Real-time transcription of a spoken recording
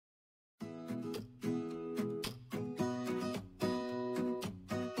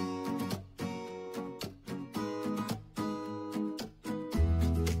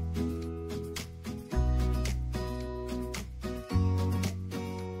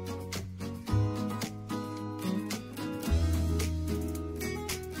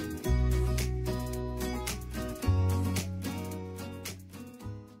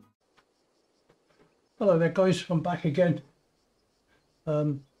Hello there guys, I'm back again.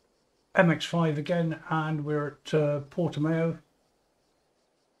 MX5 again, and we're at Portimao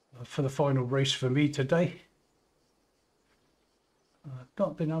for the final race for me today.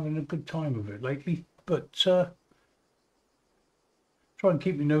 Not been having a good time of it lately, but try and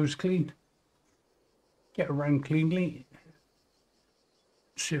keep my nose clean, get around cleanly,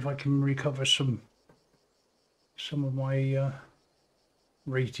 see if I can recover some of my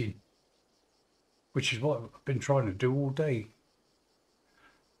rating, which is what I've been trying to do all day.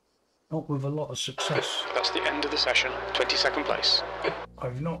 Not with a lot of success. That's the end of the session. 22nd place.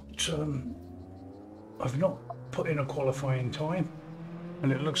 I've not put in a qualifying time,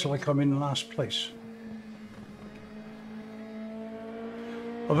 and it looks like I'm in last place.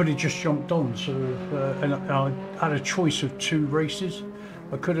 I've only just jumped on, so and I had a choice of 2 races.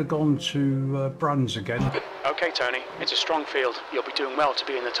 I could have gone to Brands again. Okay, Tony, it's a strong field. You'll be doing well to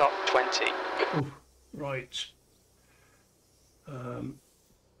be in the top 20. Oh, right.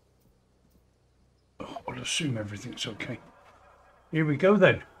 I'll assume everything's okay. Here we go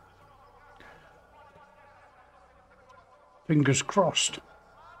then. Fingers crossed.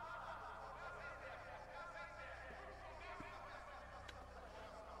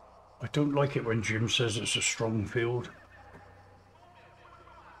 I don't like it when Jim says it's a strong field.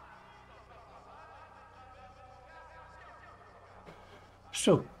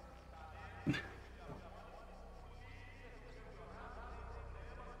 So, at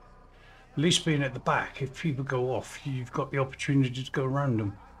least being at the back, if people go off, you've got the opportunity to go around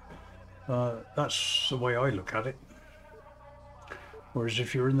them. That's the way I look at it. Whereas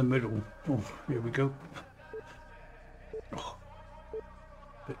if you're in the middle, oh, here we go. Oh,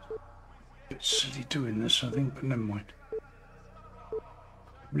 bit silly doing this, I think, but never mind. How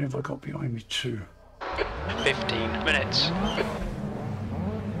many have I got behind me? 2. 15 minutes.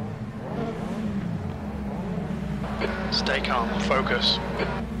 Stay calm, focus.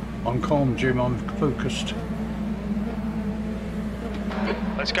 I'm calm, Jim, I'm focused.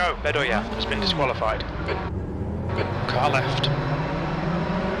 Let's go. Bedoya has been disqualified. Car left.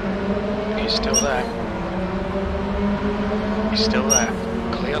 He's still there. He's still there.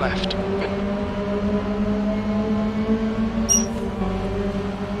 Clear left.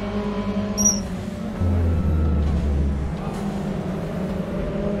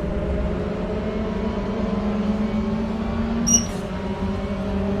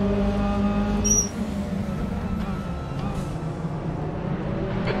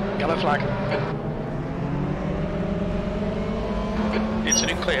 Yellow flag.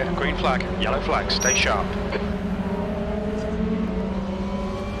 Incident clear. Green flag. Yellow flag. Stay sharp.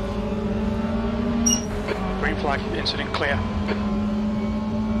 Green flag. Incident clear.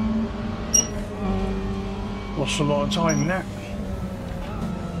 Lost a lot of time in that.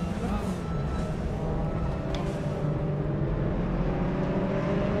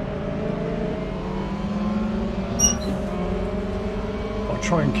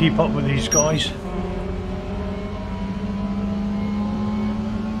 Try and keep up with these guys.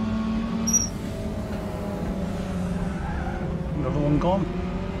 Another one gone.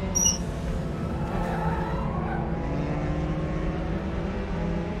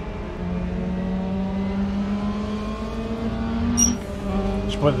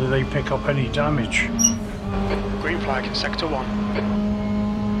 It's whether they pick up any damage. Green flag in sector 1.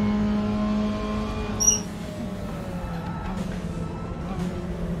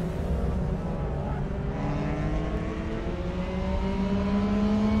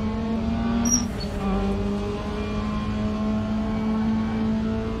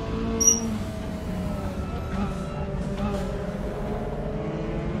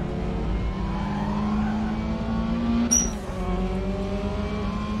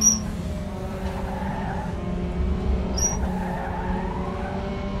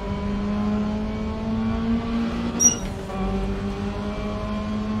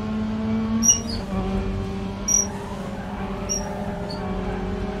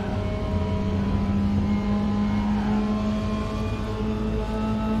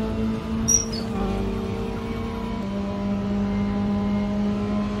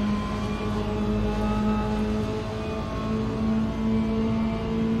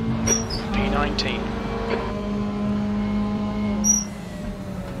 P19.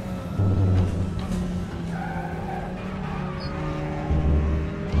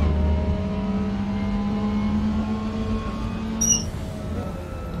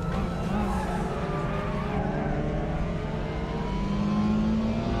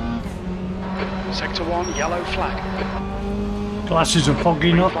 Sector 1, yellow flag. Glasses are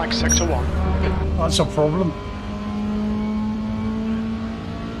fogging up. Flag sector 1. That's a problem.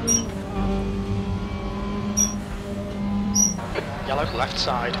 Left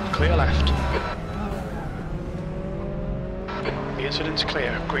side, clear left. The incident's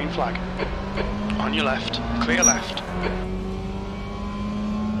clear, green flag. On your left, clear left.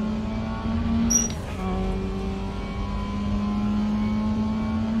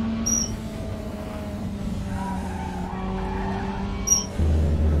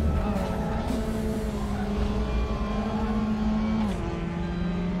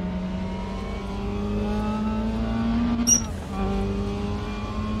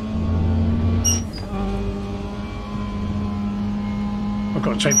 I've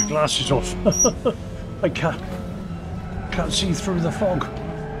got to take my glasses off. I can't see through the fog.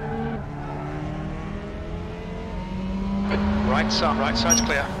 Right side's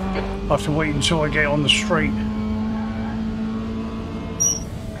clear. I have to wait until I get on the straight.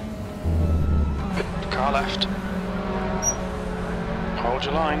 Car left. Hold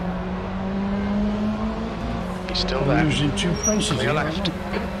your line. He's still I'm there. losing 2 places Clear here, left. aren't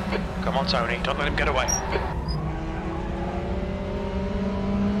I? Come on, Tony, don't let him get away.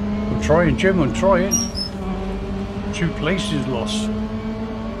 I'm trying, Jim, I'm trying. 2 places lost.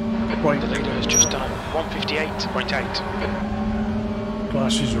 Right, The leader has just done 158.8.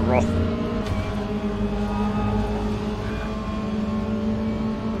 glasses are off.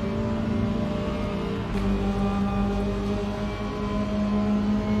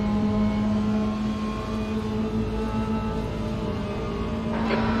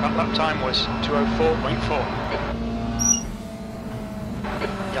 That lap time was 2:04.4.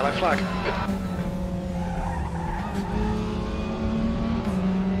 Yellow flag.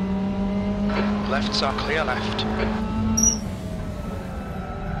 Lefts are clear left.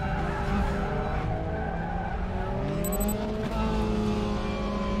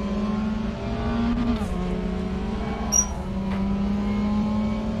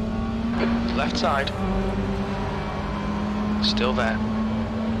 Left side. Still there.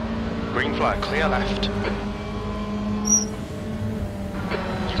 Green flag, clear left.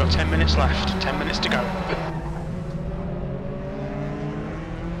 You've got 10 minutes left, 10 minutes to go.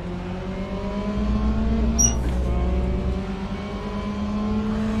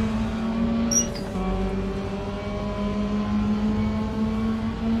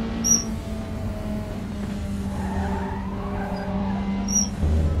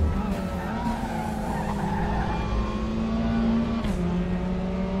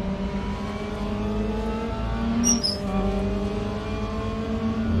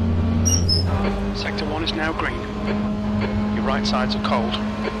 Sector 1 is now green. Your right sides are cold.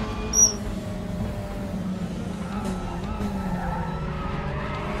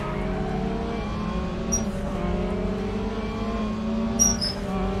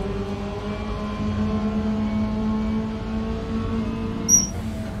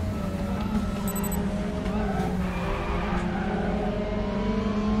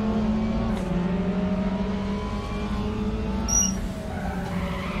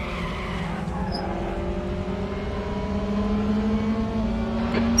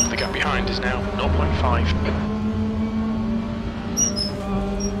 The gap behind is now 0.5.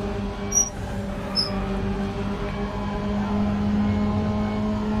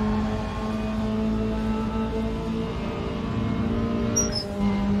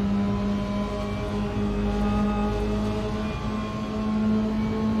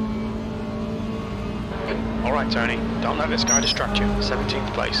 Alright Tony, don't let this guy distract you.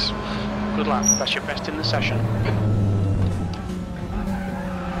 17th place. Good lap, that's your best in the session.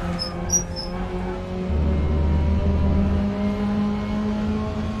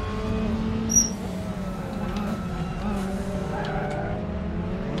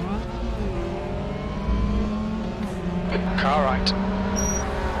 Car right.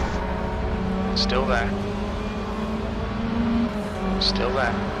 Still there. Still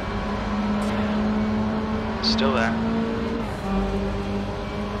there. Still there.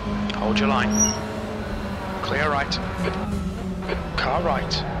 Hold your line. Clear right. Car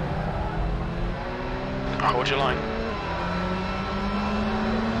right. Hold your line.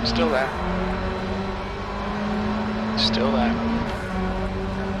 Still there. Still there.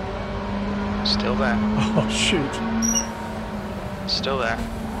 Still there. Oh, shoot. Still there.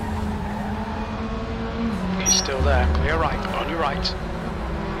 He's still there. Clear right. On your right.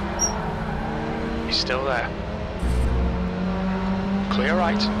 He's still there. Clear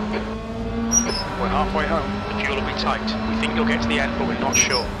right. We're halfway home. The fuel will be tight. We think you'll get to the end, but we're not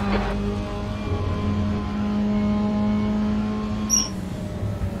sure.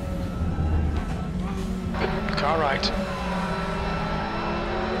 Car right.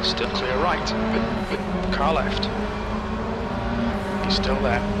 Still clear right. Car left. He's still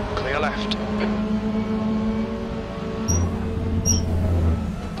there. Clear left.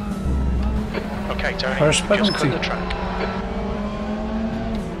 Okay, Tony, First you've just penalty. cut the track.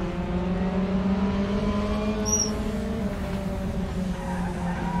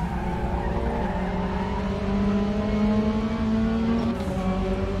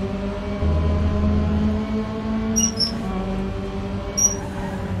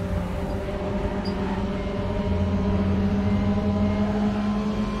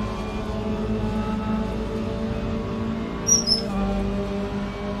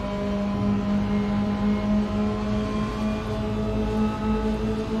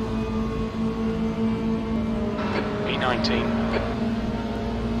 P19.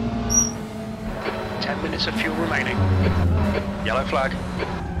 10 minutes of fuel remaining. Yellow flag.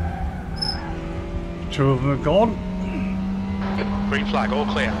 2 of them are gone. Green flag, all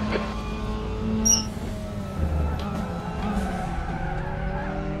clear.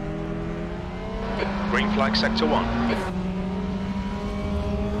 Green flag, sector 1.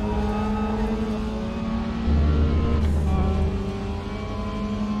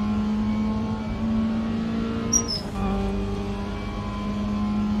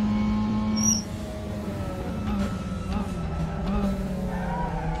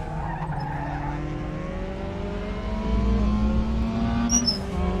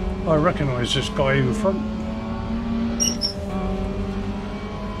 I recognise this guy in front.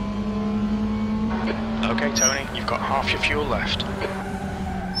 Okay, Tony, you've got half your fuel left.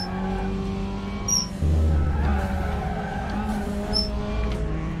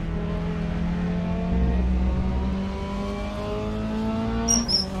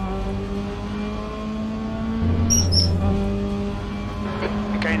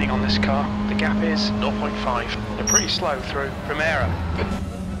 Gaining on this car, the gap is 0.5. They're pretty slow through Portimao.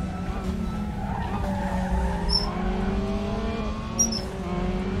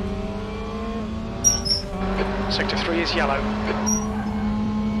 Sector 3 is yellow.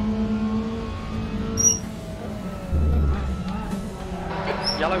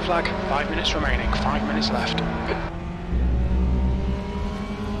 Yellow flag, 5 minutes remaining, 5 minutes left.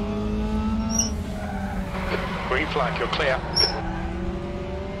 Green flag, you're clear.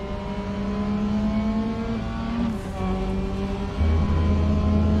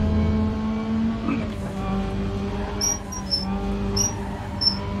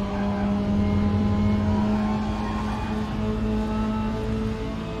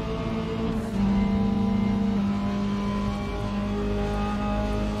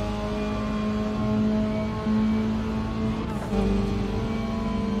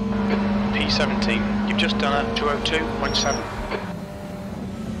 P17, you've just done a 202.7.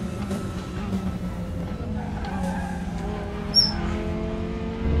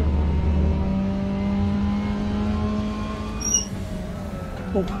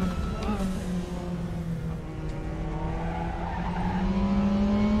 Oh.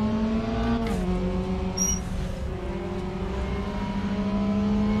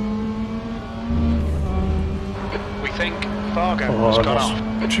 We think Fargo Oh, has I gone lost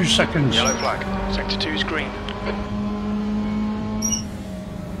off. 2 seconds. Yellow flag, sector 2 is green.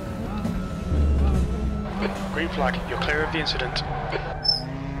 Green flag, you're clear of the incident.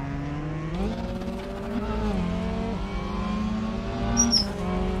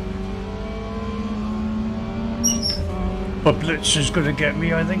 But Blitz is going to get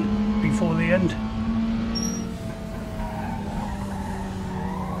me, I think, before the end.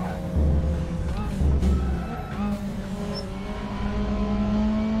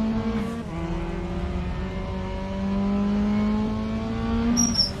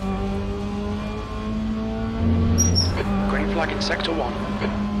 Green flag in sector 1.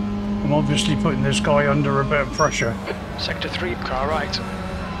 I'm obviously putting this guy under a bit of pressure. Sector 3, car right.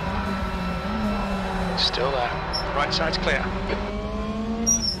 Still there. Right side's clear.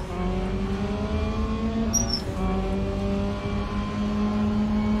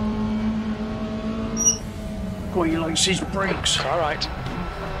 God, he likes his brakes. Car right.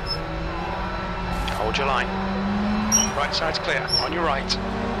 Hold your line. Right side's clear. On your right.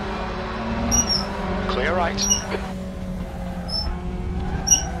 Clear right.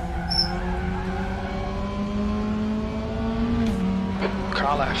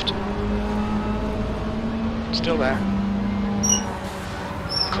 Car left. Still there.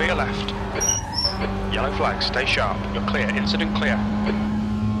 Clear left. Yellow flag, stay sharp. You're clear. Incident clear.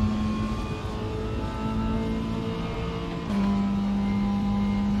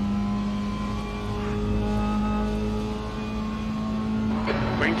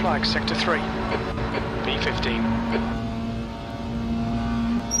 Green flag, sector 3. P15.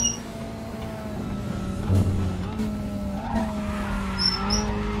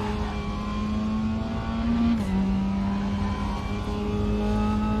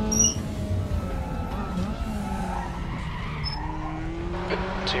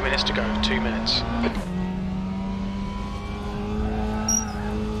 2 minutes to go, 2 minutes.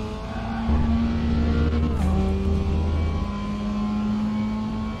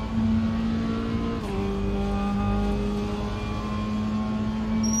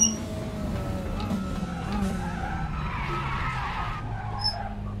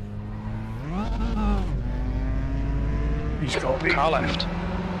 He's got me. Car left.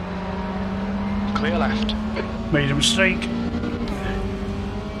 Clear left. Made a mistake.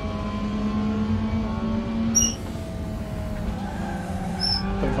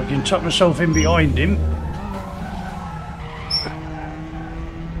 But if I can tuck myself in behind him,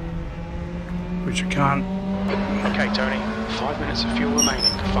 which I can't. Okay, Tony. 5 minutes of fuel remaining.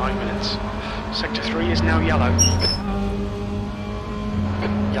 5 minutes. Sector 3 is now yellow.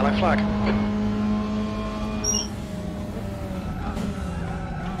 Yellow flag.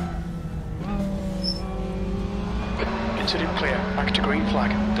 Incident clear. Back to green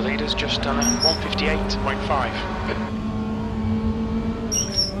flag. The leader's just done a 158.5.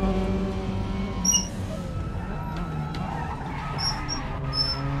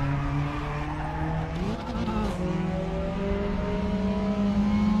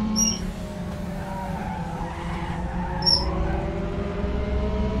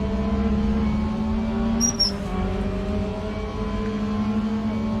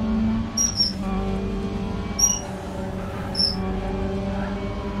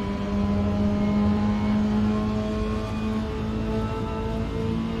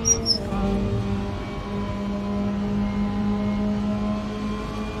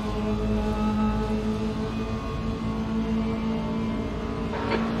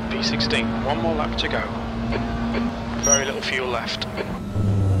 P16, one more lap to go. Very little fuel left.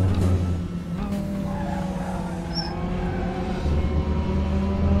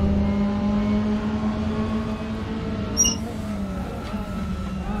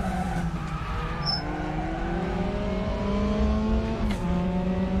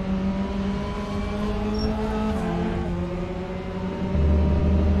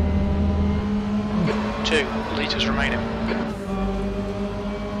 Two litres remaining.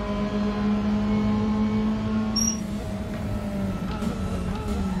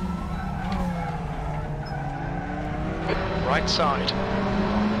 Right side.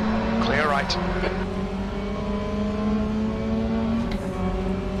 Clear right.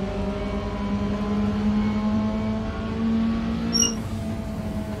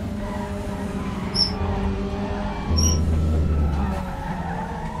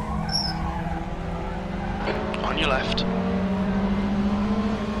 On your left.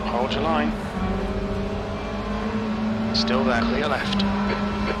 Hold your line. Still there, clear left.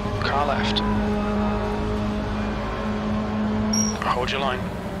 Car left. Hold your line.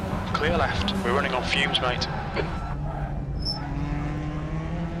 Clear left. We're running on fumes, mate.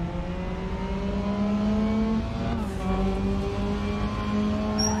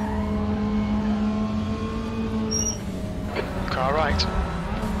 Car right.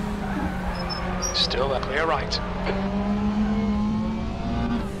 Still there. Clear right.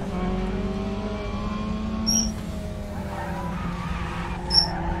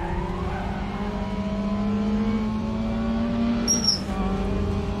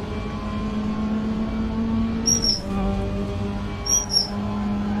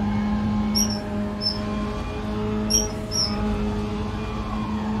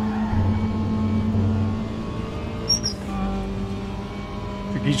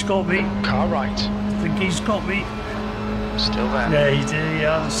 He's got me. Car right. I think he's got me. Still there. Yeah, he did. He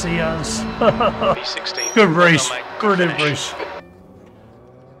has. P16. Good race. Well done, Brilliant finish. race.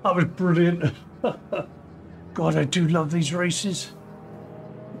 That was brilliant. God, I do love these races.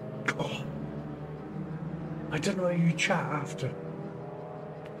 God. I don't know how you chat after.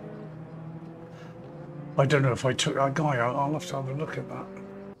 I don't know if I took that guy out. I'll have to have a look at that.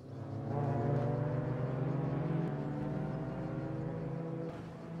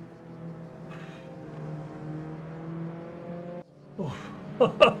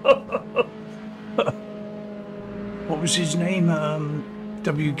 What was his name?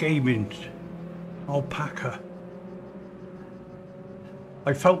 W Gaming. Alpaca.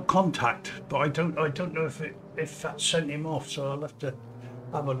 I felt contact, but I don't know if that sent him off, so I'll have to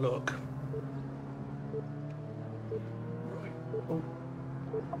have a look. Right. Oh.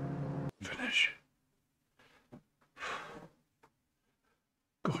 Finish.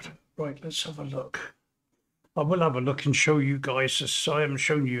 Good. Right, let's have a look. I will have a look and show you guys this. I haven't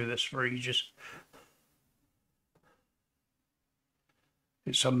shown you this for ages.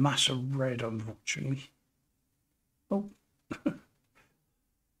 It's a massive red, unfortunately. Oh.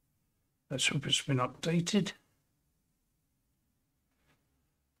 Let's hope it's been updated.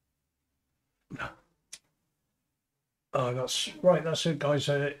 That's right. That's it, guys.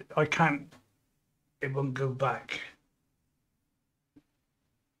 I can't. It won't go back.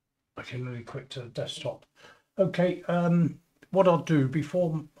 I can only quit to the desktop. Okay. What I'll do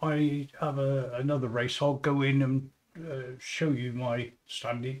before I have another race, I'll go in and show you my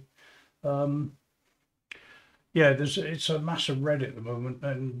standing. Yeah, it's a massive red at the moment,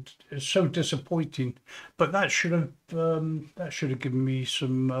 and it's so disappointing. But that should have given me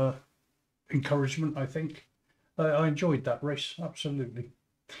some encouragement, I think. I enjoyed that race, absolutely.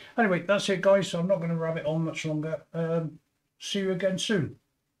 Anyway, that's it, guys. I'm not going to rabbit on much longer. See you again soon.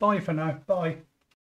 Bye for now. Bye.